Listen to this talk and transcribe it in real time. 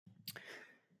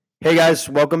Hey guys,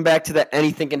 welcome back to the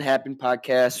Anything Can Happen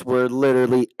podcast, where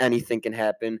literally anything can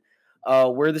happen.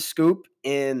 We're the Scoop,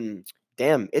 and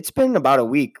damn, it's been about a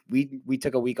week. We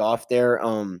took a week off there.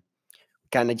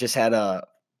 Kind of just had a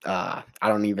I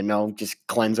don't even know, just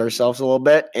cleanse ourselves a little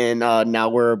bit, and now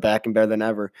we're back and better than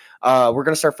ever. We're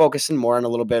gonna start focusing more on a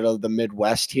little bit of the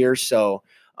Midwest here, so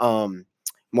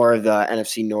more of the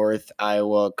NFC North,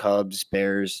 Iowa, Cubs,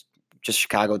 Bears, just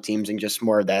Chicago teams, and just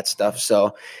more of that stuff.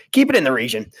 So keep it in the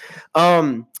region.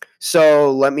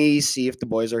 So let me see if the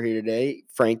boys are here today.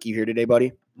 Frank, you here today,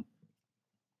 buddy?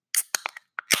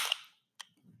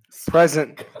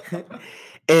 Present.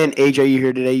 And AJ, you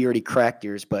here today? You already cracked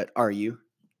yours, but are you?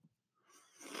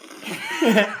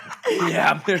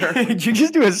 Yeah, I'm there. Did you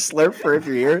just do a slurp for if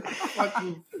you're here?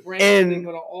 Fucking And-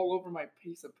 went all over my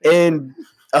piece of paper. And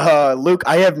Luke,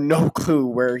 I have no clue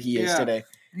where he is Yeah. today.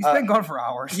 He's been gone for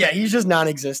hours. Yeah, he's just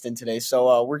non-existent today.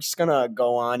 So we're just gonna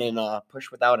go on and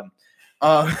push without him.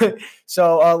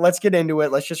 So let's get into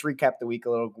it. Let's just recap the week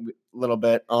a little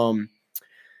bit.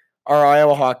 Our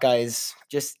Iowa Hawkeyes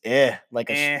just like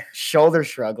a shoulder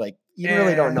shrug. Like you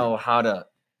really don't know how to.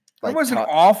 It wasn't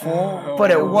awful,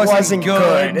 but it wasn't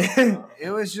good.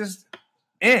 It was just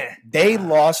They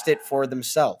lost it for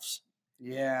themselves.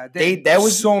 Yeah, That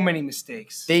was so many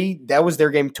mistakes. That was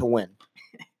their game to win.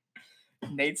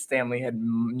 Nate Stanley had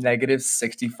negative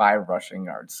 65 rushing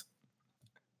yards.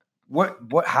 What?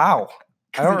 How?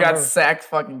 He got sacked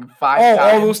fucking 5 all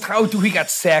times. those times. Oh, dude, he got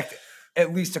sacked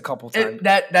at least a couple times.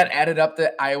 That added up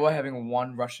to Iowa having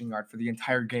 1 rushing yard for the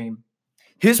entire game.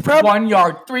 His problem. 1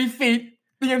 yard, 3 feet,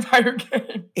 the entire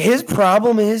game. His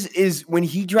problem is when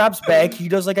he drops back, he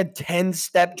does like a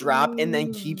 10-step drop and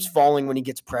then keeps falling when he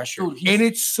gets pressure. Dude, And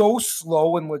it's so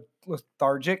slow and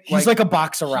lethargic. He's like a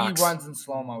box of he rocks. runs in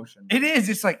slow motion. It is.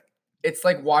 It's like It's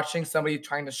like watching somebody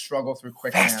trying to struggle through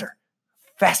quicksand.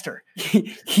 faster.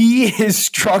 He is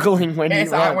struggling when he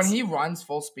runs. When he runs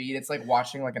full speed, it's like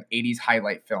watching like an 80s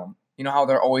highlight film. You know how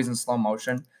they're always in slow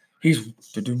motion? He's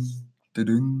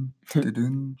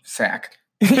sack.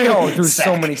 Oh, there's so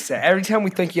Sack. many sacks. Every time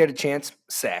we think you had a chance,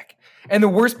 sack. And the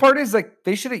worst part is, like,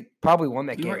 they should have probably won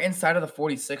that We game. were inside of the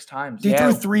 46 times. He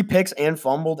Yeah. threw 3 picks and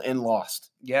fumbled and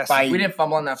lost. Yes. By- We didn't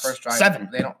fumble on that first drive. 7.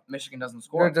 Michigan doesn't Or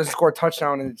score. it doesn't score a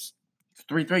touchdown. And it's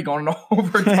 3-3 going into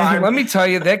overtime. let me tell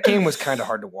you, that game was kind of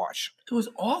hard to watch. It was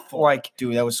awful. Like,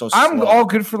 Dude, that was so I'm slow. all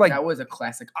good for, like, that was a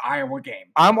classic Iowa game.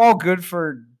 I'm all good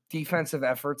for defensive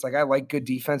efforts. Like, I like good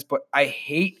defense, but I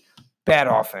hate bad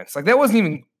offense. Like, that wasn't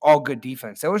even all good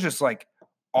defense. That was just, like,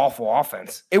 awful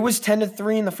offense. It was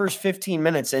 10-3 in the first 15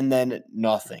 minutes and then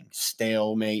nothing.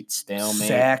 Stalemate.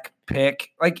 Sack,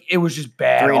 pick. Like, it was just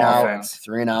bad 3 and out, offense.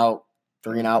 3 and out,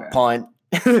 3 and out, Bad. punt.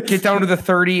 Get down to the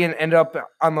 30 and end up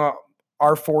on the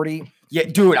R40. Yeah,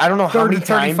 dude, I don't know how 30, many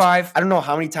times 35. I don't know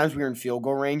how many times we were in field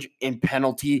goal range in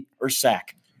penalty or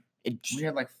sack. We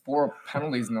had like 4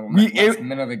 penalties in the We- last it-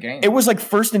 minute of the game. It was like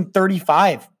 1st and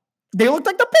 35. They looked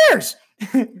like the Bears.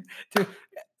 Dude,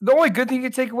 the only good thing you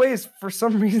take away is for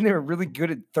some reason they were really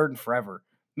good at 3rd and forever.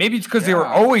 Maybe it's because they were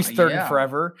Yeah, always 3rd and yeah.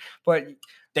 forever. But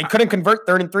They couldn't convert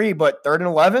 3rd and 3, but 3rd and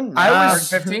 11. I nah. was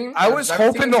 15? I was 17,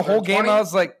 hoping the whole 20? game. I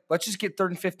was like, let's just get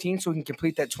 3rd and 15 so we can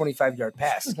complete that 25-yard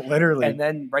pass, literally. and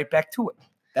then right back to it.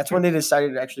 That's when they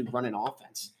decided to actually run an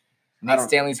offense. I Nate don't-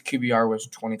 Stanley's QBR was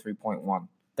 23.1.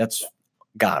 That's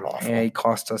god awful. Yeah, he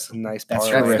cost us a nice That's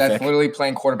parlay. horrific. That's literally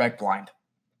playing quarterback blind.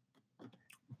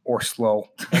 Or slow,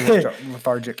 and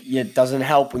lethargic. It doesn't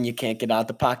help when you can't get out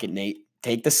the pocket, Nate.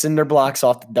 Take the cinder blocks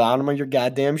off the bottom of your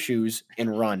goddamn shoes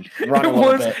and run. Run a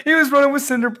little bit. He was running with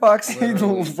cinder blocks. He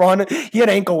Run. He had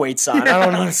ankle weights on. I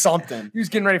don't know, something. was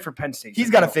getting ready for Penn State.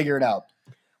 He's got to figure it out.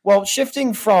 Well,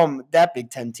 shifting from that Big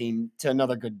Ten team to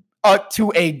another good,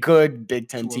 to a good Big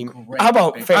Ten To a team. great How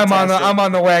about Big- fantastic? I'm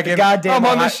on the wagon. The goddamn I'm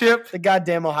on the Ohio- ship. the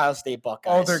goddamn Ohio State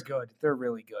Buckeyes. Oh, they're good. They're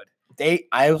really good.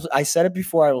 I said it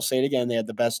before. I will say it again. They had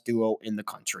the best duo in the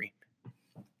country.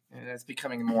 And it's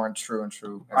becoming more and true and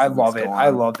true. as I the love weeks it. go I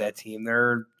on. love that team.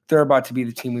 They're about to be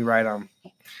the team we ride on.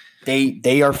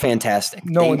 They are fantastic.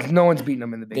 No one's beating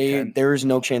them in the Big Ten. There is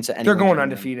no chance that They're anyone going can win.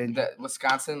 undefeated. The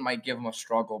Wisconsin might give them a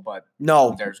struggle, but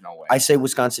No, there's no way. I say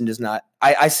Wisconsin does not.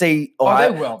 I say Oh,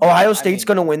 Ohio, they will. Ohio I State's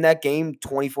mean, going to win that game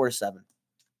 24-7.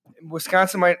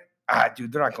 Wisconsin might.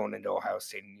 Dude, they're not going into Ohio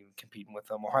State and even competing with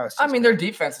them. Ohio State. I mean, their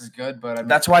defense is good, but I mean,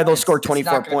 That's why they'll score it's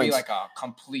 24 not gonna points. Be like a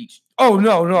complete. Oh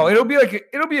no, it'll be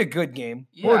a good game.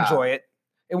 We'll Yeah. enjoy it.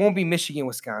 It won't be Michigan,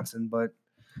 Wisconsin, but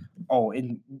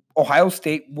in Ohio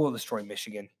State will destroy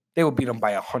Michigan. They will beat them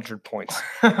by 100 points.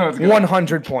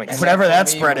 100 points. Whatever that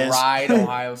Let me spread is. Ride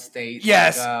Ohio State.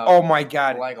 Yes. Like, Oh my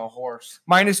God. like a horse.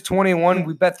 Minus 21.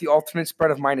 We bet the alternate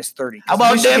spread of minus 30. How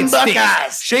about Michigan them stinks.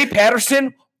 Buckeyes? Shea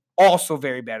Patterson, also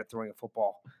very bad at throwing a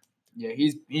football. Yeah,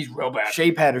 he's real bad.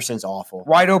 Shea Patterson's awful.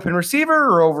 Wide open receiver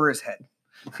or over his head?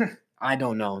 I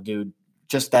don't know, dude.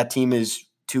 Just that team is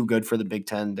too good for the Big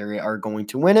Ten. They are going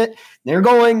to win it. They're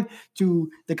going to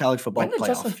the college football When did playoff.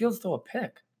 Justin Fields throw a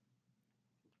pick?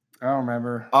 I don't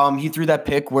remember. He threw that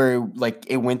pick where like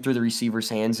it went through the receiver's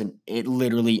hands and it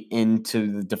literally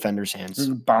into the defender's hands.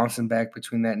 Bouncing back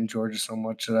between that and Georgia so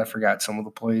much that I forgot some of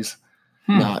the plays.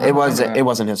 No, it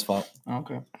wasn't his fault.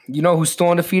 Okay. You know who's still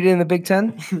undefeated in the Big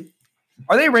Ten?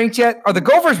 Are they ranked yet? Are the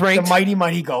Gophers ranked? The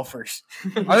mighty Gophers.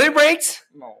 Are they ranked?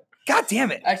 No. God damn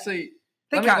it. Actually,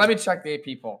 They let me check the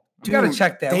AP poll. We got to Dude,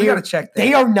 check that. they We got are- to check that.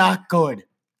 They are not good.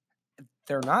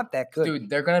 They're not that good. Dude,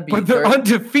 they're gonna be. but they're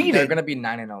undefeated. They're gonna be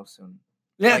 9-0 soon.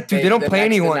 yeah, Like, dude, they don't the play next-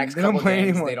 the anyone. next They don't couple play games,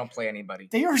 anyone. They don't play anybody.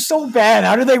 They are so bad.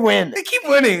 How do they win? They keep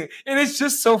winning. And it's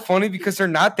just so funny because they're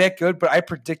not that good, but I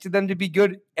predicted them to be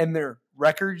good, and their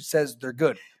record says they're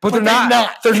good. But they're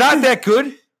not. They're not that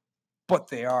good, but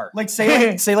they are. Like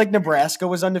say like Nebraska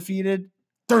was undefeated.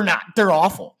 They're not. They're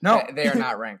awful. No, They are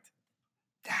not ranked.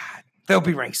 God, they'll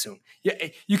be ranked soon. Yeah,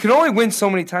 you can only win so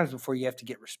many times before you have to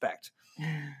get respect.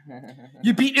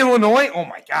 You beat Illinois? Oh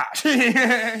my gosh.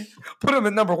 Put them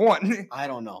at number 1. I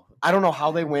don't know. I don't know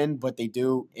how they win, but they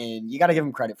do, and you got to give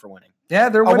them credit for winning. Yeah,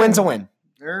 they're A winning. win's a win.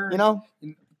 They're, You know.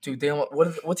 Dude, they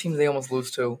almost, what team did they almost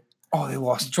lose to? Oh, they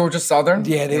lost. Georgia Southern.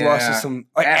 Yeah, they lost to some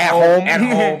at home. home. At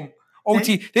home.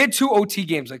 OT. They had 2 OT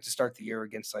games like to start the year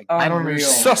against like I don't Unreal.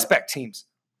 understand. suspect teams,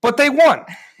 but they won.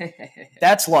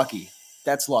 That's lucky.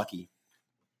 That's lucky.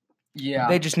 Yeah.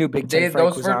 They just knew Big Ten. They,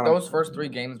 Frank was on 'em. those first 3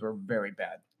 games were very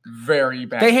bad. Very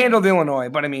bad. They handled Illinois,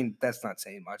 but I mean that's not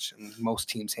saying much. And most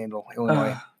teams handle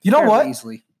Illinois. You know fairly what?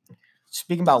 Easily.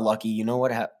 Speaking about lucky, you know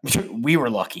what happened? We were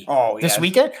lucky. Oh, This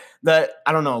weekend, I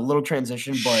don't know, a little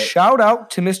transition, but Shout out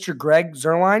to Mr. Greg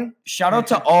Zerline. shout out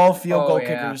to all field Oh, goal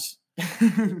yeah. kickers.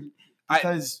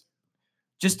 Because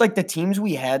just like the teams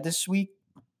we had this week,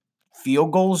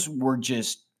 field goals were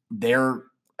just their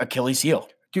Achilles heel.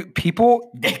 Dude,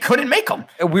 people, They couldn't make them.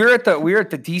 we were at the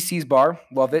DC's bar.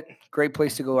 Love it. Great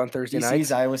place to go on Thursday nights.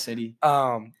 DC's Iowa City.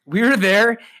 We were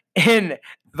there, and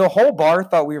the whole bar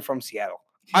thought we were from Seattle.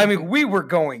 I mean, we were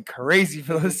going crazy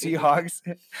for the Seahawks.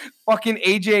 Fucking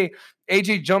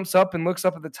AJ jumps up and looks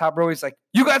up at the top row. He's like,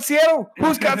 "You got Seattle?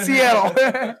 Who's got Seattle?"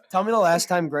 Tell me the last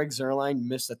time Greg Zerline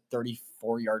missed a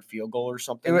 34-yard field goal or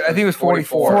something. I think it was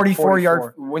 44.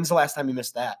 44-yard. When's the last time you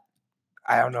missed that?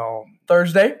 I don't know.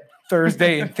 Thursday.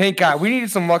 Thursday, and thank God we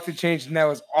needed some luck to change, and that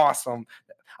was awesome.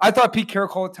 I thought Pete Carroll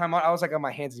called a timeout. I was like on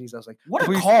my hands and knees. I was like, What a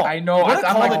please- call. I know. What a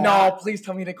I'm call like, to no, not- please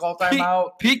tell me to call Pete,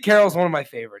 timeout. Pete Carroll's one of my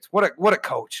favorites. What a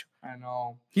coach. I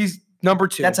know. He's number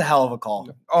 2. That's a hell of a call.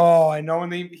 Oh, I know.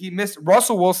 And he missed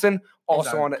Russell Wilson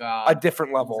also on God. a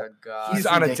different level. God. He's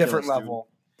on a ridiculous, different dude. level.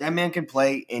 That man can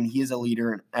play, and he is a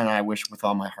leader, and I wish with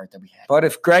all my heart that we had. But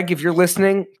if Greg, if you're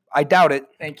listening, I doubt it.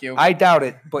 Thank you. I doubt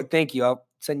it. But thank you. I'll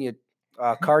send you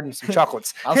a card and some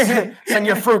chocolates. I'll send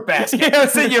you a fruit basket. Yeah, I'll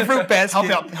send you a fruit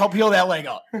basket. Help heal that leg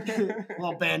up. A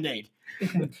little Band-Aid.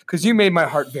 Because you made my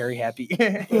heart very happy.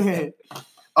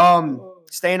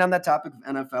 Staying on that topic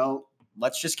of NFL,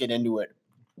 let's just get into it.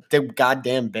 The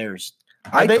goddamn Bears.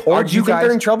 I told do you you think they're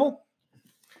guys in trouble?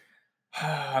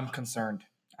 I'm concerned.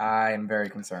 I am very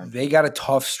concerned. they got a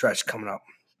tough stretch coming up.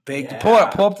 Big. Yeah.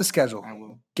 Pull up the schedule. I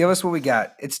will. Give us what we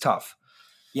got. It's tough.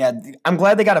 Yeah, I'm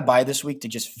glad they got a bye this week to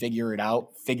just figure it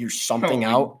out, figure something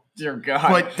out. Dear God.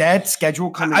 But that schedule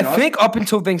coming I up, think up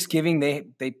until Thanksgiving, they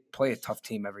play a tough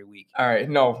team every week. All right.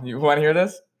 No, you want to hear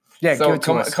this? Yeah, So give it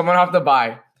to us. coming off the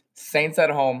bye, Saints at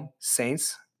home,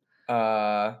 Saints,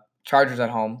 Chargers at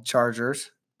home,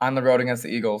 Chargers. on the road against the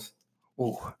Eagles,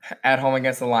 Oh, at home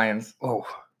against the Lions, oh,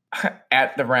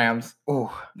 at the Rams.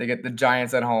 oh. They get the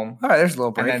Giants at home, All right, there's a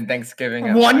little break. and then Thanksgiving.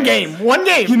 At one Lions.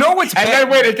 game. You know what's And bad? then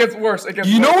wait, it gets worse. It gets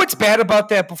You know worse. what's bad about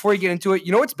that? Before you get into it,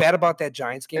 you know what's bad about that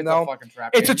Giants game It's a though? fucking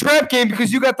trap. It's a game. trap game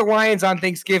because you got the Lions on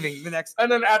Thanksgiving. The next.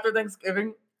 And then after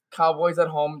Thanksgiving, Cowboys at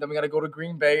home. Then we got to go to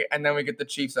Green Bay, and then we get the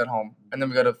Chiefs at home, and then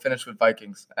we got to finish with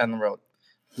Vikings on the road.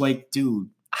 Like, dude,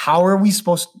 how are we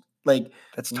supposed to, like,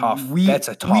 That's tough. We, That's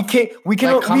a tough. We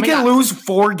can Like, coming out- lose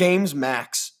 4 games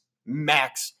max,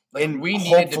 Like, and we needed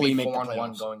to hopefully be make the 4-1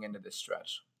 playoffs. going into this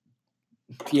stretch.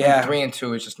 Yeah.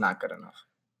 3-2 is just not good enough.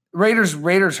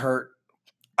 Raiders hurt.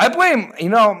 I blame.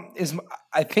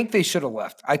 I think they should have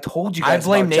left. I told you I guys.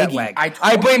 blame about jet Nagy. lag. I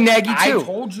I blame Nagy I too.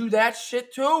 told you that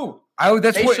shit too.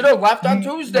 That's They what should have left on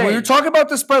Tuesday. We were talking about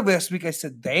the spread last week. I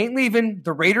said they ain't leaving.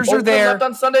 The Raiders Both are of them there. left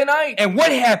on Sunday night. And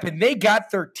what happened? They got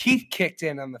their teeth kicked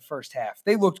in on the first half.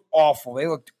 They looked awful. They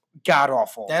looked god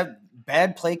awful. that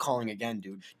bad play calling again,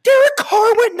 dude. Derek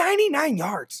Carr went 99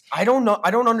 yards. I don't know.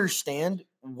 I don't understand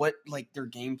what like their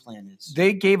game plan is.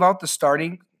 They gave out the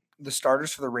starters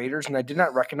for the Raiders, and I did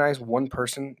not recognize one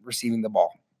person receiving the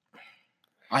ball.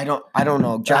 I don't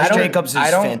know. Josh Jacobs is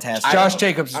fantastic. Josh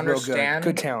Jacobs is real good. understand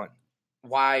Good talent.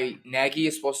 why Nagy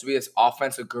is supposed to be this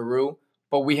offensive guru,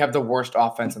 but we have the worst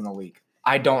offense in the league.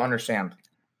 I don't understand.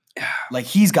 Like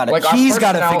he's got to our figure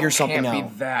personnel something can't out.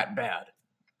 be that bad.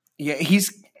 Yeah,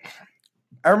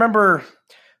 I remember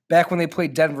back when they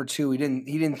played Denver too. He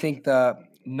didn't think the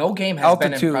No game has been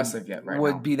altitude impressive yet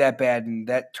would now. be that bad, and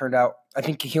that turned out. I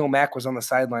think Khalil Mack was on the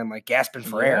sideline like gasping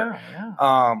for air.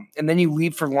 Yeah. And then you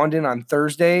leave for London on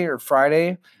Thursday or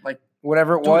Friday, Like,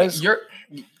 whatever it Dude, was.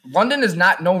 London is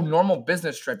not no normal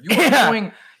business trip. You are Yeah.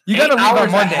 going You 8 got to leave hours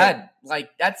on Monday. ahead. Like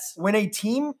that's When a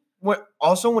team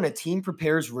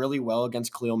prepares really well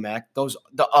against Khalil Mack,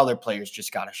 the other players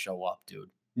just got to show up, dude.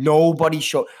 Nobody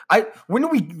show. When do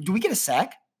we get a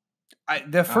sack?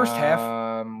 The first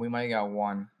half, we might got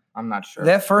one. I'm not sure.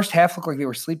 that first half looked like they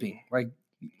were sleeping, like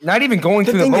not even going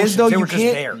The through the thing motions. is, though, they you were just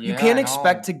can't there. you Yeah, can't I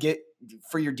expect know.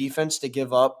 for your defense to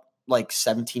give up like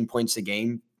 17 points a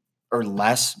game or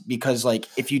less, because like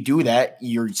if you do that,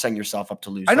 you're setting yourself up to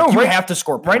lose. I know, Like, you right- have to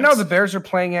score points. Right now, the Bears are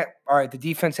playing at all right. The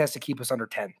defense has to keep us under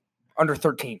 10, under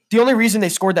 13. The only reason they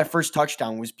scored that first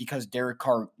touchdown was because Derek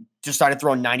Carr decided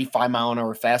throwing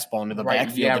 95-mile-an-hour fastball into the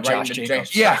backfield to Josh Jacobs.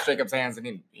 Josh Jacobs' hands, and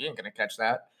he ain't gonna catch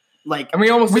that. Like, And we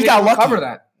almost We didn't got even lucky. cover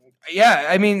that. Yeah,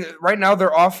 I mean, right now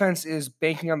their offense is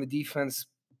banking on the defense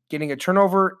getting a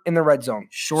turnover in the red zone.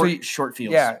 short fields.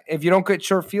 Yeah, if you don't get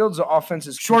short fields, the offense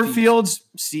is Short confused. fields.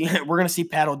 See, we're gonna see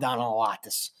Pat O'Donnell a lot.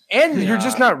 And you're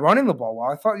just Yeah. not running the ball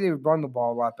well. I thought they would run the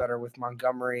ball a lot better with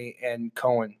Montgomery and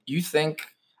Cohen. You think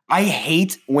I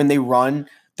hate when they run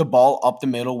the ball up the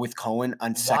middle with Cohen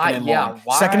on second and Yeah,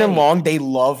 long. Second and why? long, they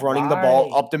love running the ball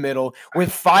Why? up the middle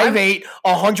with 5'8",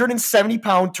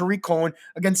 170-pound Tariq Cohen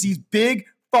against these big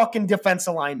fucking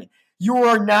defensive linemen. You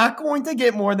are not going to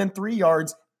get more than 3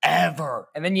 yards ever.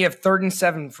 And then you have 3rd and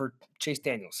 7 for Chase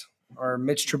Daniels or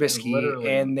Mitch Trubisky, Literally.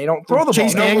 and they don't throw the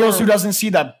Chase ball. Daniels, who doesn't see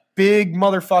that big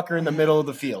motherfucker in the middle of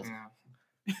the field.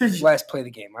 Last play of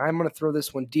the game. I'm going to throw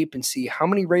this one deep and see how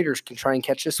many Raiders can try and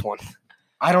catch this one.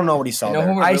 I don't know what he saw You know there.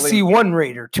 who we're I really- see 1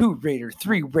 Raider, 2 Raider,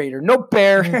 3 Raider, no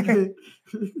bear.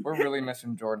 We're really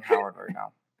missing Jordan Howard right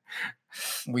now.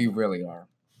 We really are.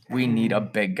 We need a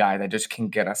big guy that just can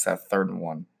get us that 3rd and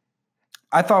 1.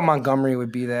 I thought Montgomery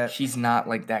would be that. He's not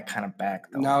like that kind of back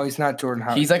though. No, he's not Jordan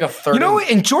Howard. He's like a 3rd. You know,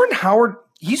 and Jordan Howard,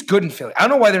 he's good in Philly. I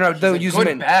don't know why they don't use him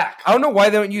in. back. I don't know why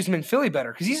they don't use him in Philly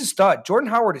better because he's a stud. Jordan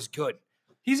Howard is good.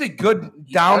 He's a good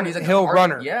He's hard. He's like a downhill hard-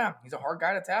 runner. Yeah, he's a hard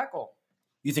guy to tackle.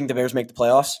 You think the Bears make the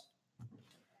playoffs?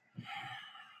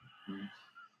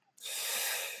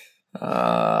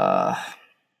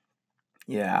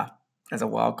 Yeah, as a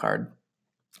wild card.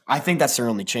 I think that's their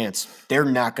only chance. They're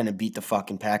not going to beat the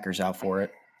fucking Packers out for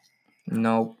it.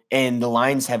 Nope. And the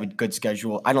Lions have a good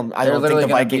schedule. I don't They're think literally the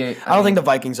gonna Vikings. be- I don't think the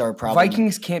Vikings are a problem.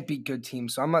 Vikings can't beat good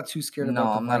teams, so I'm not too scared No,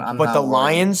 about the I'm not- Vikings. I'm but the worried.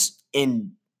 Lions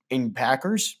in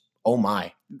Packers. Oh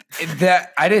my!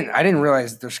 That I didn't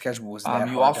realize their schedule was that.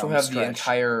 You hard also down have the stretch.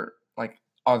 entire like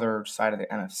other side of the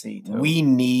NFC too. We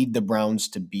need the Browns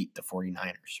to beat the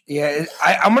 49ers. Yeah,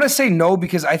 I'm gonna say no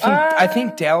because I Uh,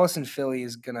 think Dallas and Philly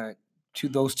is gonna.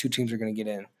 Those two teams are gonna get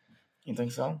in. You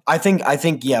think so? I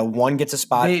think yeah, one gets a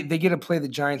spot. They get to play the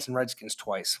Giants and Redskins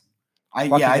twice. I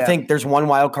lucky I them. think there's one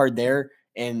wild card there,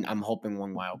 and I'm hoping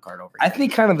one wild card over. I here.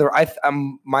 think kind of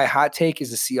my hot take is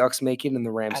the Seahawks make it and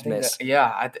the Rams miss.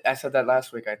 I said that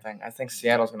last week. I think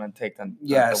Seattle's going to take them.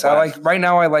 Yes, I like right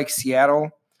now. I like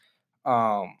Seattle,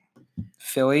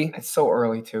 Philly. It's so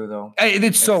early too, though.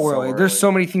 It's so so early. There's early.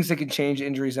 so many things that can change,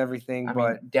 injuries, everything. I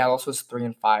but mean, Dallas was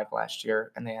 3-5 last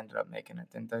year, and they ended up making it,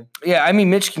 didn't they? yeah, I mean,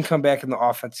 Mitch can come back in the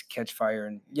offense and catch fire,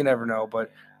 and you never know.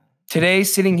 But today,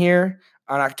 sitting here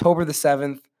on October the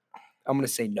 7th, I'm going to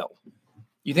say no.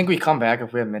 You think we come back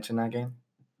if we have Mitch in that game?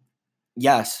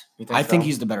 yes. You think I think so?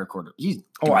 he's the better quarter. He's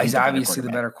Obviously the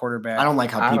better quarterback. I don't like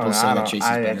how people say that Chase is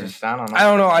better. I don't know. I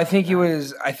don't know. I think it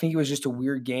was just a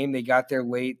weird game. They got there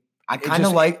late. I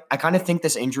kind of think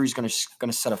this injury is gonna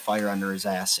set a fire under his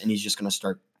ass, and he's just gonna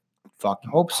start fucking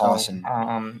Hope so. tossing.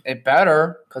 It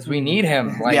better because we need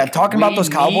him. Like, yeah, talking about we those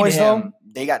need Cowboys though, him.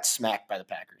 they got smacked by the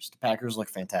Packers. The Packers look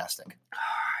fantastic,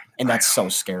 and that's so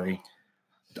scary.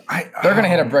 They're gonna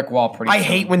hit a brick wall pretty. I soon.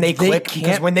 hate when they click because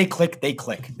can't- when they click, they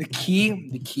click. The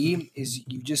key is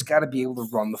you just got to be able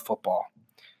to run the football.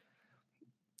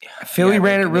 Philly they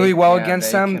ran it can- really well yeah,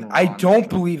 against they them. can I run. don't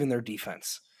believe in their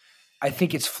defense. I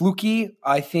think it's fluky.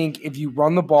 I think if you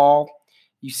run the ball,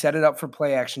 you set it up for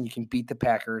play action, you can beat the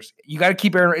Packers. You got to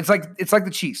keep Aaron. It's like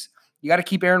the Chiefs. You got to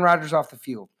keep Aaron Rodgers off the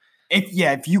field.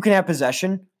 If you can have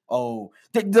possession, Oh,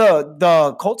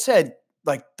 the Colts had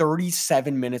like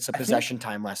 37 minutes of I think- possession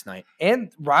time last night.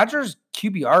 And Rodgers'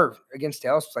 QBR against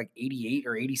Dallas was like 88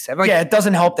 or 87. Like, yeah, it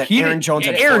doesn't help that he Aaron did- Jones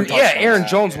had Aaron, 4 yeah, touchdowns. Aaron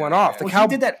Jones went off. The Well, Cow- he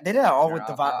did that. They did that all Sure, with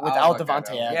I'll without look at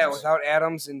Devontae it. Adams. Yeah, without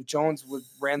Adams, and Jones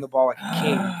ran the ball like a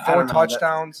king. I 4 don't know that-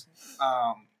 touchdowns.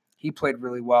 He played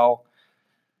really well.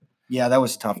 Yeah, that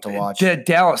was tough to watch. The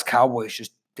Dallas Cowboys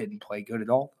just didn't play good at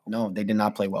all. No, they did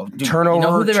not play well. Dude, Turnover, You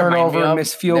know who they remind me turnover, of?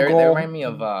 missed field They goal. remind me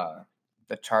of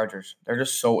the Chargers. They're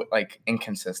just so like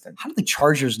inconsistent. how did the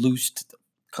Chargers lose to the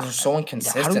Because they're so they-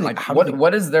 inconsistent. Like how do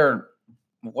what is their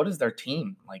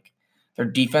team? Like their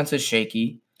defense is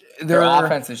shaky. Their They're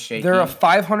offense is shaky. they're a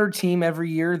 500 team every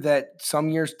year that some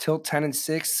years tilt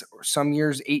 10-6, or some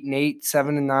years 8-8,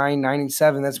 7-9,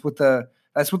 9-7.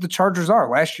 That's what the Chargers are.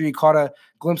 Last year you caught a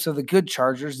glimpse of the good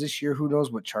Chargers. This year, who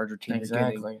knows what Charger team you're getting.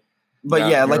 exactly. But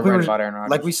yeah, you're like we right were about Aaron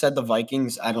like we Rodgers. said, the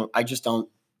Vikings. I just don't.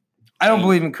 I don't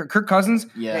believe in Kirk Cousins.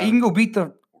 Yeah. He can go beat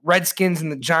the Redskins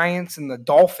and the Giants and the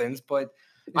Dolphins, but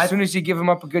as soon as you give him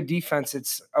up a good defense,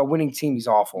 it's a winning team. He's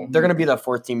awful. They're going to be the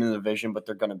 4th team in the division, but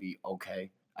they're going to be okay.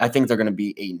 I think they're going to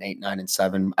be 8-8,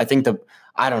 9-7. I think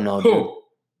I don't know, dude. Who?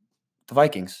 The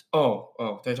Vikings.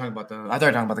 Oh, they're talking about I thought they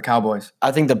were talking about the Cowboys.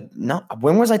 I think no.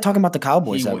 When was I talking about the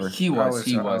Cowboys He ever?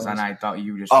 was, and I thought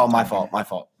you just. Oh, my fault.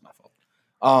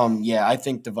 Yeah, I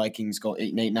think the Vikings go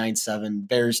 8-8, 9-7.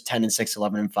 Bears 10-6,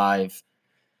 11-5.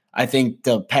 I think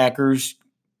the Packers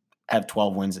have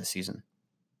 12 wins this season.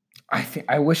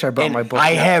 I wish I brought And my book.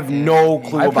 I yet. have no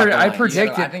clue I about the I lines.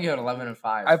 predicted- I think you had 11-5.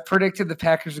 I predicted the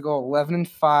Packers to go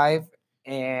 11-5,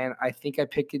 and I think I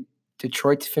picked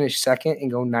Detroit to finish second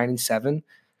and go 9-7.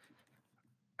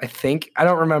 I think I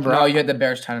don't remember. No, you had the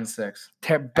Bears 10-6.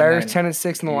 Bears then-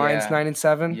 10-6 and the Lions yeah.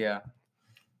 9-7. Yeah,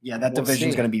 Yeah, that We'll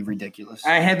division's see. going to be ridiculous.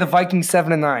 I had the Vikings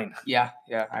 7-9. yeah,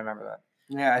 I remember that.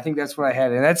 Yeah, I think that's what I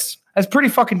had, and that's pretty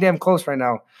fucking damn close right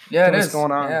now. Yeah, it What's is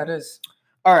going on? Yeah, it is.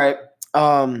 All right.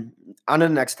 On to the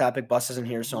next topic. Bus isn't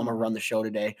here, so I'm gonna run the show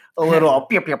today. A little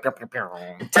take it,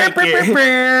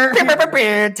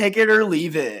 take it or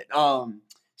leave it.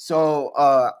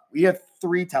 So we have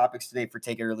 3 topics today for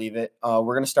take it or leave it.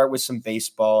 We're gonna start with some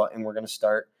baseball, and we're gonna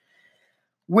start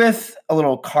with a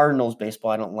little Cardinals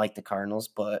baseball. I don't like the Cardinals,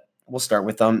 but we'll start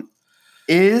with them.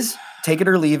 Is take it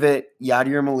or leave it?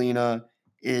 Yadier Molina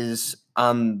is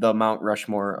on the Mount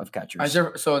Rushmore of catchers.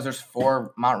 Is there's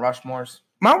 4 Mount Rushmores?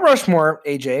 Mount Rushmore,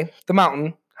 AJ, the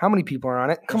mountain. How many people are on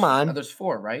it? Come on, There's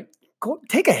 4, right? go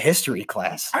take a history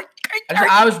class. I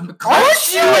was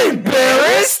Aren't you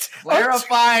embarrassed?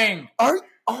 clarifying.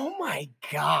 Oh my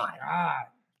God! God,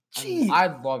 Jeez.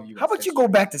 I love you. How about you go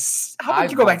back to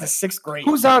 6th grade?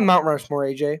 Who's on Mount Rushmore,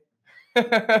 AJ?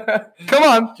 back? Come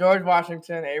on. George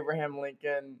Washington, Abraham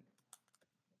Lincoln,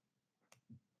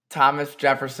 Thomas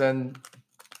Jefferson,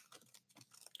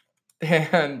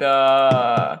 and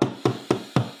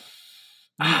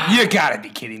You gotta be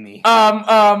kidding me.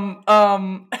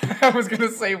 I was gonna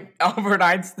say Albert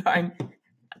Einstein.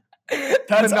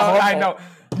 That's no, awful. I know.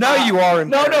 Now you are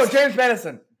No, embarrassed. James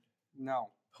Madison. No.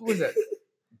 Who is it?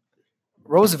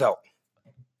 Roosevelt.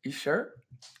 You sure?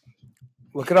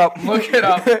 Look it up. Look it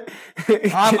up.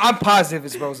 I'm positive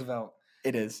it's Roosevelt.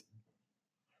 It is.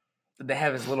 Did they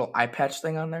have his little eye patch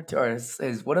thing on there too, or his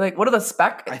what are the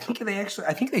spec? I think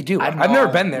they do. I I've never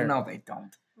been there. No, they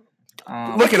don't.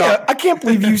 Look it up. I can't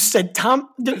believe you said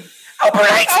Albert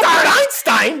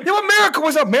Einstein. No, America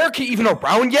was America even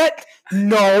around yet?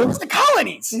 No. It's the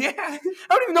colonies. Yeah. I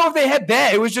don't even know if they had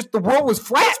that. It was just the world was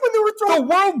flat. That's when they were throwing. The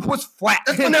world was flat.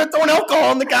 That's when they were throwing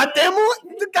alcohol in the goddamn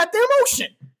ocean.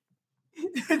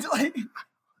 It's like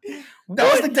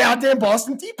that was the goddamn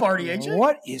Boston Tea Party, AJ.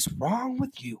 What is wrong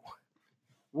with you?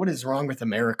 What is wrong with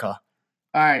America?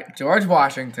 All right, George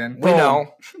Washington, We know.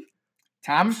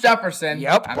 Thomas Jefferson.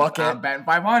 Yep, I'm betting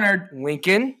 500.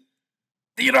 Lincoln.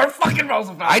 Theodore fucking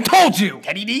Roosevelt. I told you.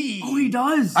 Teddy D. Oh, he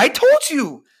does. I told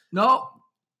you. No.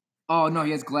 Oh no,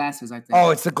 he has glasses. I think.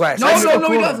 Oh, it's the glass. no, That's no, the no,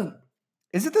 he cool. doesn't.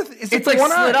 Is it the? Is it It's the like one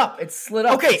slid eye? up. It's slid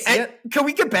up. Okay, See it? can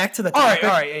we get back to the All right, topic? all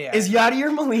right, yeah. Is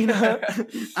Yadier Molina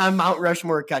on Mount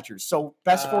Rushmore catchers? So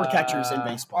best 4 catchers in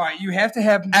baseball. All right, you have to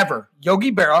have ever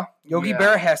Yogi Berra. Yogi Yeah.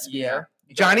 Berra has to be Yeah. there.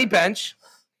 Johnny Bench.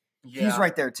 He's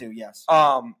right there too. Yes.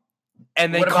 And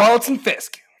then What about- Carlton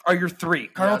Fisk are your 3.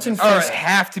 Carlton All right, Fisk.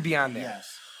 have to be on there.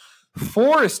 Yes.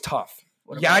 4 is tough.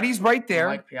 What about- Yadi's right there.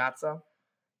 Mike Piazza.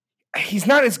 He's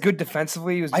not as good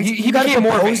defensively. He got became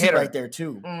more of a Posey hitter. right there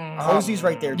too. Mm. Posey's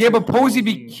right there. Yeah, too. but Posey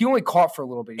he only caught for a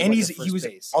little bit. and went he to first was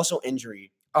base. also injured.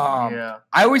 Yeah.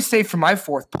 I would say for my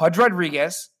 4th, Pudge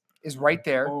Rodriguez is right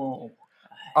there. Oh.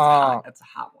 That's a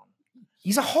hot one.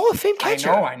 He's a Hall of Fame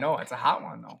catcher. I know. It's a hot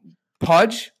one though.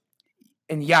 Pudge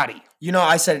and Yachty. You know,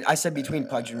 I said between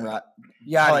Pudge and Yachty.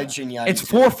 Pudge and Yachty. It's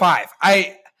too. 4-5.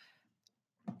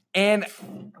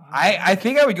 I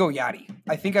think I would go Yachty.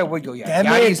 I think I would go Yachty. That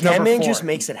Yachty's man number 4. just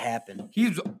makes it happen.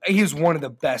 He's one of the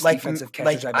best defensive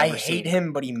catchers I've I ever seen. hate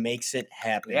him, but he makes it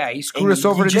happen. Yeah, he screwed us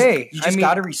over today. You just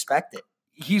got to respect it.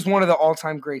 He's one of the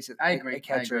all-time greats at I agree. at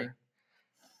catcher. I agree.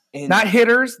 And Not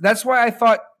hitters. That's why I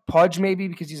thought Pudge maybe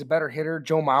because he's a better hitter.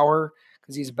 Joe Mauer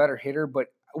because he's a better hitter. But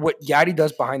what Yachty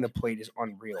does behind the plate is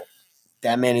unreal.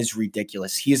 that man is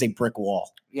ridiculous. He is a brick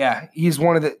wall. Yeah, he's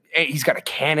one of the. He's got a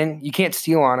cannon. You can't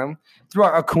steal on him.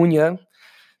 Throughout Acuna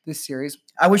this series.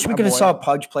 I wish we My could have boy. saw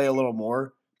Pudge play a little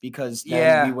more because then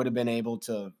Yeah. we would have been able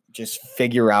to just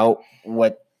figure out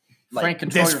what Frank,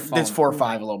 control this your this phone. 4 or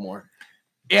 5 a little more.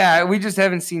 Yeah, we just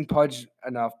haven't seen Pudge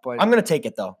enough. But I'm gonna take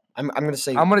it though. I'm gonna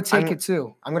say I'm gonna take it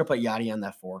too. I'm gonna put Yachty on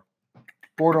that 4.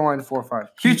 Borderline 4-5.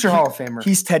 Future Hall of Famer.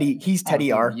 He's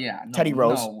Teddy Oh, R. Yeah. No, Teddy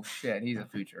Rose. No shit. He's a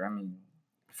future. I mean,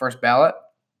 first ballot.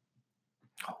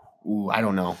 Ooh, I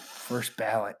don't know. First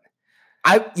ballot.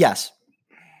 Yes.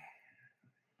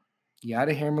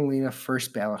 Yadier Molina,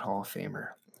 first ballot Hall of Famer.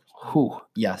 Who?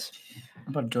 Yes. How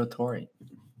about Joe Torre?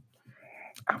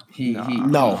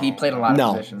 No. He played a lot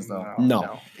No. of positions though.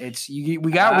 No. It's we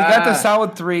got the Ah.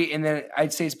 solid 3, and then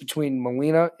I'd say it's between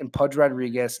Molina and Pudge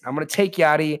Rodriguez. I'm gonna take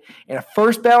Yachty and a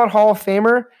first ballot Hall of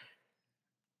Famer.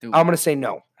 Dude. I'm gonna say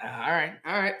no. All right.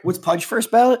 All right. What's Pudge first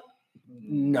ballot?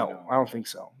 No, I don't think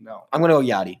so. No. I'm gonna go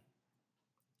Yachty.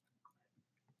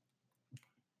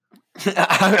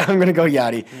 I'm gonna go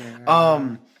Yachty.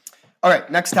 All right,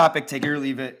 next topic. Take it or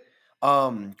leave it.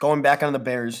 Going back on the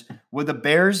Bears. Would the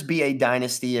Bears be a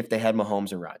dynasty if they had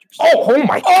Mahomes or Rodgers? Oh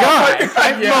my God!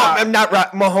 No, I'm not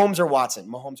Mahomes or Watson.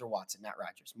 Mahomes or Watson, not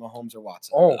Rodgers. Mahomes or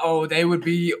Watson. Oh, they would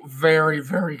be very,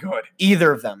 very good.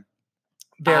 Either of them.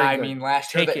 Very I good. mean,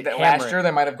 last year, Take it, last hammer year it.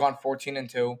 they might have gone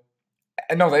 14-2.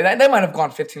 No, they might have gone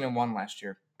 15-1 last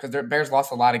year because the Bears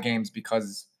lost a lot of games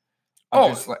because.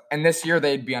 And this year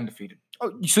they'd be undefeated.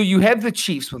 Oh, so you have the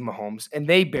Chiefs with Mahomes, and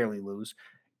they barely lose,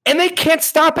 and they can't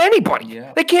stop anybody.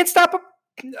 Yeah. They can't stop.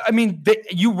 I mean,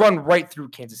 you run right through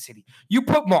Kansas City. You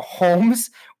put Mahomes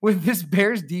with this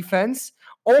Bears defense.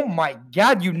 Oh my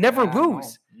God, you never Yeah, no,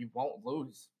 lose. you won't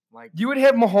lose. Like You would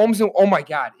have Mahomes, and oh my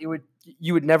God,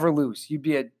 you would never lose. You'd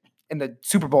be in the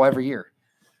Super Bowl every year.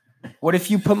 What if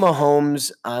you put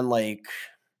Mahomes on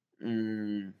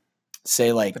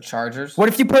say the Chargers. what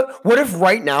if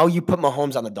right now you put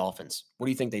Mahomes on the Dolphins? What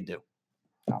do you think they do?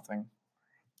 Nothing.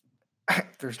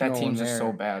 There's That no team's one just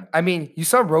there. so bad. I mean, you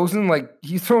saw Rosen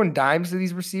he's throwing dimes to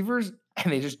these receivers,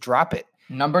 and they just drop it.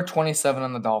 Number 27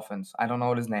 on the Dolphins. I don't know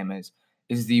what his name is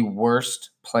the worst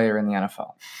player in the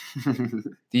NFL.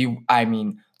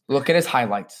 Look at his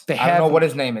highlights. They I don't know have- what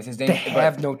his name is. His name. They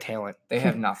have no talent. They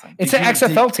have nothing. It's an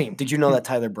XFL team. Did you know that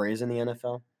Tyler Bray's in the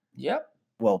NFL? Yep.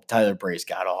 Well, Tyler Bray's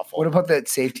got awful. What about that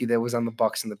safety that was on the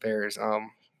Bucks and the Bears?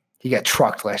 He got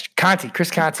trucked last year.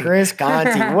 Chris Conti. Chris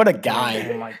Conti? What a Oh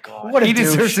guy! my god. What a He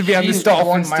deserves douche. to be on He's this torn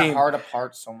Dolphins my team. heart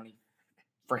apart so many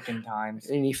freaking times.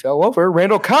 And he fell over.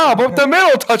 Randall Cobb up the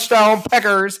middle. Touchdown,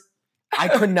 Packers. I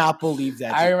could not believe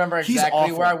that. I dude. remember He's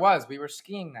exactly where I awful. was. We were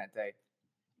skiing that day.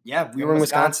 Yeah, we were in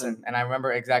Wisconsin. and I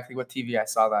remember exactly what TV I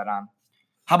saw that on.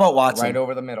 How about Watson? Right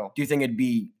over the middle. Do you think it'd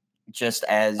be just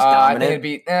as I dominant? think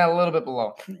it'd be a little bit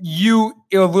below. You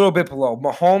a little bit below.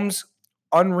 Mahomes,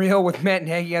 unreal with Matt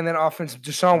Nagy on that offense.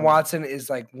 Deshaun Watson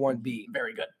is like 1B.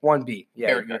 Very good. 1B. Yeah.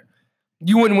 Very good.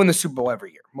 You wouldn't win the Super Bowl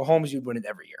every year. Mahomes, you'd win it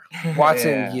every year.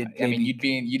 Watson, you'd you'd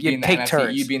be in you'd the take NFC.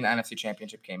 turns. You'd be in the NFC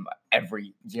Championship game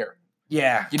every year.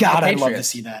 Yeah. You'd be the God, I'd love to Patriots.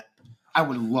 see that. I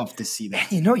would love to see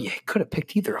that. You know, you could have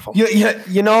picked either of them.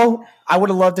 You know, I would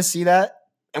have loved to see that,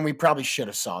 and we probably should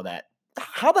have saw that.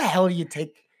 How the hell do you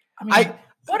take?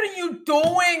 What are you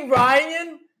doing,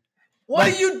 Ryan? What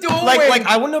Like- are you doing? Like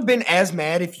I wouldn't have been as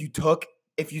mad if you took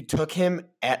him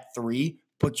at 3,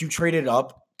 but you traded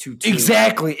up to 2.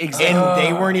 Exactly. And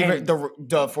they weren't even And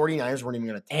the 49ers weren't even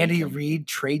going to take Andy him. Reid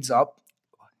trades up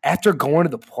after going to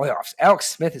the playoffs. Alex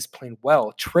Smith is playing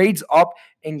well. Trades up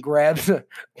and grabs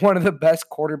one of the best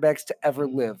quarterbacks to ever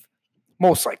live.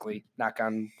 Most likely, knock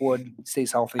on wood,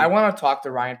 stays healthy. I want to talk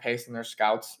to Ryan Pace and their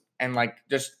scouts, and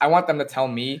I want them to tell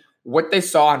me what they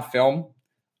saw on film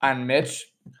on Mitch.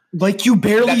 Like you that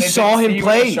barely they saw didn't him see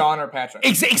play. with Deshaun or Patrick.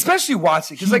 Especially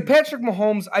Watson, because like Patrick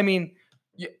Mahomes, I mean,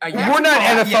 Yeah, We're not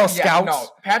NFL scouts. No,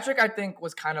 Patrick, I think,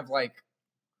 was kind of like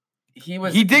he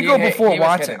did go before he was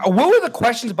Watson. hitting. What were the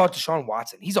questions about Deshaun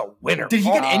Watson? He's a winner. Did he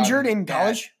get Um, injured in yeah.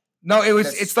 college? No,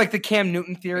 That's- it's like the Cam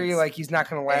Newton theory, it's like he's not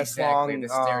going to last Exactly, long. the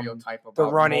stereotype of the a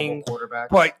running, mobile quarterback.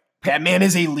 But That man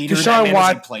is a leader. Deshaun that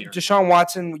man is a player. Deshaun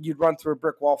Watson, you'd run through a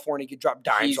brick wall for, and he could drop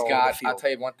dimes He's all over the got. field. I'll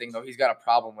tell you one thing though. He's got a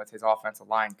problem with his offensive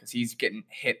line because he's getting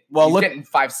hit. Well, he's look- getting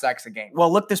 5 sacks a game.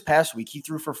 Well, look this past week. He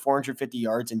threw for 450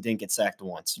 yards and didn't get sacked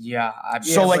once. Yeah.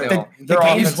 So, like, still. the Their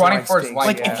game- he's offensive running line for his stinks. life.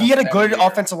 Like Yeah. if he had a Every good year.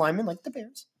 offensive lineman, like the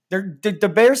Bears,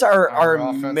 the Bears are Our our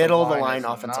offensive middle of the line line is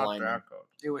offensive not lineman. that good.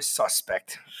 It was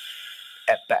suspect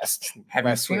at best. Have you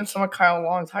last seen week. some of Kyle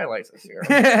Long's highlights this year?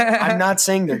 I'm not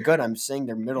saying they're good. I'm saying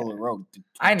they're middle of the road.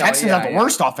 I know. Texans yeah, have the yeah.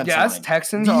 worst offensive Yes, line.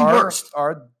 Texans The are worst.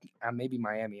 maybe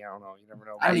Miami. I don't know. You never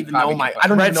know. I don't You even probably know my. can- I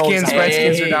don't even know Redskins, exactly.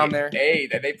 Redskins are down there. Hey,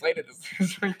 they played it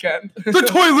this weekend. The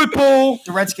toilet bowl.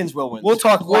 The Redskins will win. We'll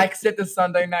talk. Flex it this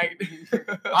Sunday night.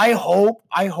 I hope.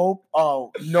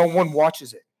 Oh, No one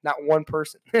watches it. Not one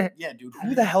person. yeah, dude.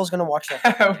 Who the hell's gonna watch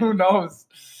that? Who knows?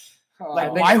 Like,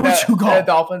 I think why would you go? The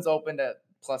Dolphins opened at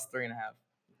 +3.5.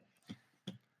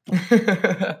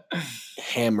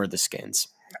 Hammer the Skins.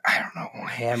 I don't know.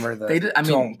 Hammer the. They did- I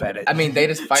mean- don't bet it. I mean, they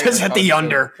just fired. Just their at the coach, too.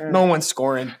 under. No one's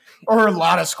scoring, or a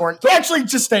lot of scoring. Actually,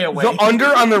 just stay away. the under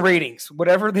on the ratings.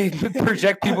 Whatever they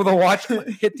project people to watch,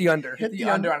 hit the under. Hit the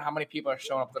under on how many people are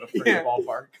showing up to the freaking Yeah.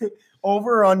 ballpark.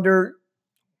 Over under.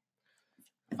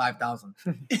 5,000.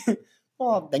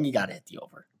 Well, then you gotta hit the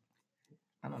over.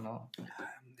 I don't know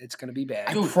It's gonna be bad.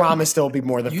 I Dude, promise there'll be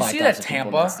more than you 5,000 see that people in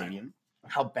Tampa? that stadium.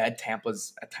 how bad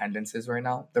Tampa's attendance is right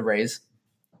now. The Rays.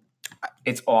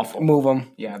 It's awful. Move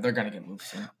them. Yeah, they're gonna get moved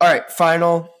soon. All right,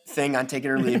 final thing on Take It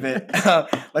or Leave It.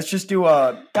 Let's just do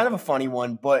a kind of a funny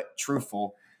one, but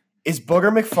truthful. Is Booger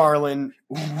McFarland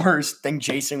worse than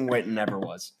Jason Witten ever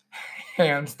was?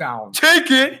 Hands down.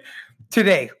 Take it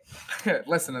today.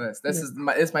 Listen to this.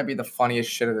 This might be the funniest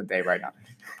shit of the day right now.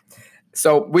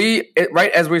 So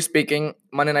right as we're speaking,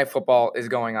 Monday Night Football is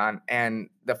going on, and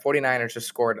the 49ers just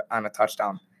scored on a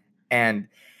touchdown. And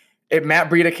Matt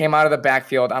Breida came out of the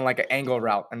backfield on like an angle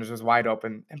route, and it was wide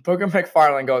open. And Booger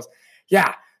McFarland goes,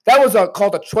 "Yeah, that was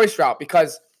called a choice route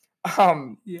because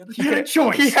He had a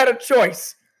choice. He had a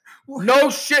choice. No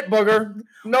shit, Booger.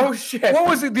 No shit." What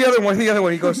was it? The other one.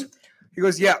 He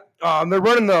goes, yeah. They're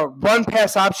running the run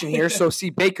pass option here. So see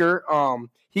Baker.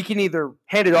 He can either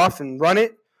hand it off and run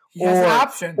it, He has an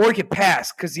option. or he could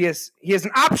pass because he has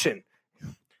an option.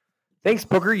 Thanks,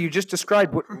 Booger. You just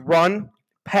described what run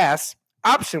pass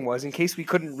option was in case we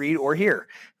couldn't read or hear.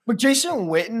 But Jason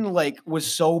Witten was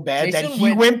so bad that Jason he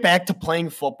Witten- went back to playing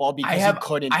football because I have he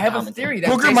couldn't. I have a commentate. theory that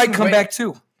Booger Jason might come Witten- back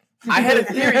too. I had a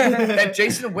theory that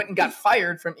Jason Witten got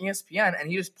fired from ESPN and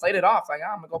he just played it off like,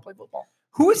 I'm gonna go play football.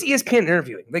 Who is ESPN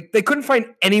interviewing? Like they couldn't find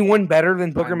anyone better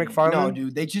than Booger mean, McFarland. No,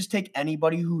 dude, they just take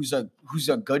anybody who's a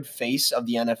good face of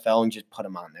the NFL and just put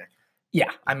him on there. Yeah,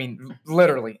 I mean,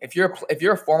 literally, if you're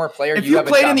a former player, If you have a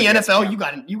played job in the at NFL,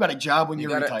 ESPN. you got a job when You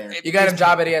you're got retired. You got a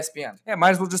job at E ESPN. Yeah, might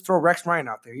as well just throw Rex Ryan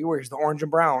out there. He wears the orange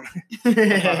and brown. Yeah,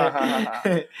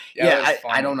 that was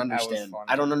I don't funny. That was understand. funny.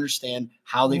 I don't understand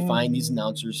how they find these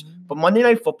announcers. But Monday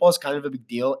Night Football is kind of a big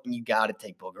deal, and you got to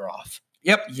take Booger off.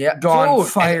 Yep. Yeah, Gone, dude,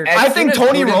 fired. as I soon think as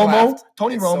Tony Gruden Romo, left,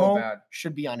 Tony it's so Romo bad.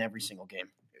 should be on every single game.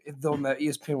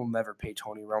 ESPN will never pay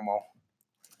Tony Romo.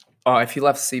 Oh, if he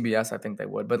left CBS, I think they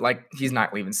would. But he's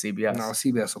not leaving CBS. No,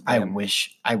 CBS will pay I him.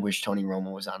 wish Tony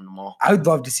Romo was on them all. I would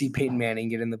love to see Peyton Manning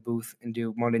get in the booth and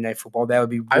do Monday Night Football. That would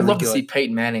be really I'd love good. to see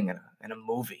Peyton Manning in a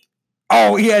movie.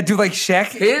 Oh, yeah, do like Shaq.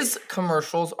 His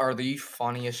commercials are the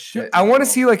funniest shit. I want to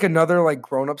see another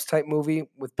grown-ups type movie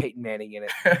with Peyton Manning in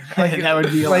it. That would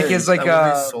be Like hilarious. it's like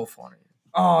that would be so funny.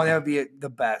 oh, that would be the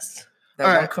best. That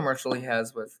All one right. commercial he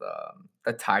has with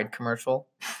the Tide commercial.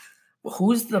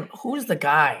 Who's the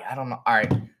guy? I don't know. All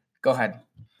right, go ahead.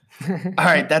 All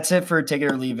right, that's it for Take It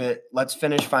or Leave It. Let's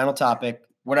finish final topic.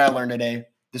 What did I learn today,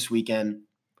 this weekend?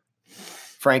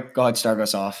 Frank, go ahead, start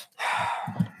us off.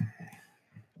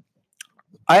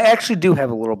 I actually do have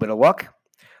a little bit of luck.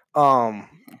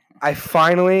 I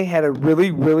finally had a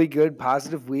really, really good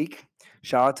positive week.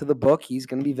 Shout out to the book. He's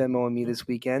going to be Venmoing me this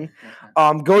weekend.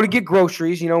 Go to get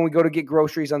groceries. We go to get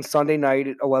groceries on Sunday night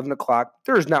at 11 o'clock.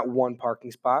 There's not one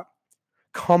parking spot.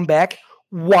 Come back,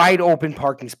 wide open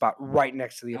parking spot right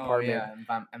next to the apartment.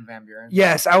 and Van Buren.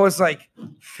 Yes, I was like,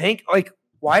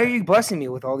 why are you blessing me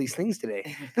with all these things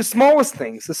today? The smallest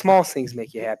things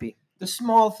make you happy. The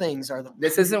small things are the.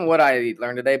 This isn't what I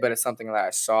learned today, but it's something that I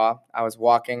saw. I was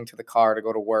walking to the car to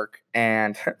go to work,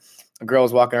 and a girl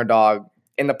was walking her dog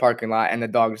in the parking lot, and the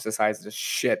dog just decides to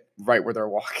shit right where they're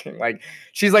walking.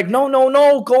 She's like,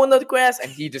 no, go in the grass.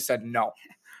 And he just said no.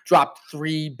 Dropped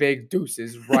 3 big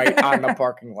deuces right on the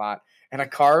parking lot. And a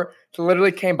car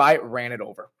literally came by, ran it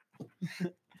over.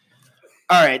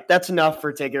 All right, that's enough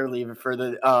for take it or leave it for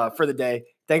the day.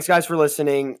 Thanks, guys, for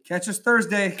listening. Catch us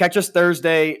Thursday. Catch us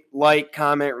Thursday. Like,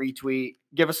 comment, retweet.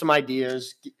 Give us some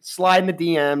ideas. Slide in the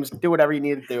DMs. Do whatever you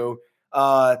need to do.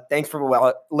 Thanks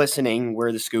for listening.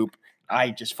 We're the Scoop.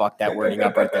 I just fucked that wording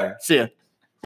up right there. See ya.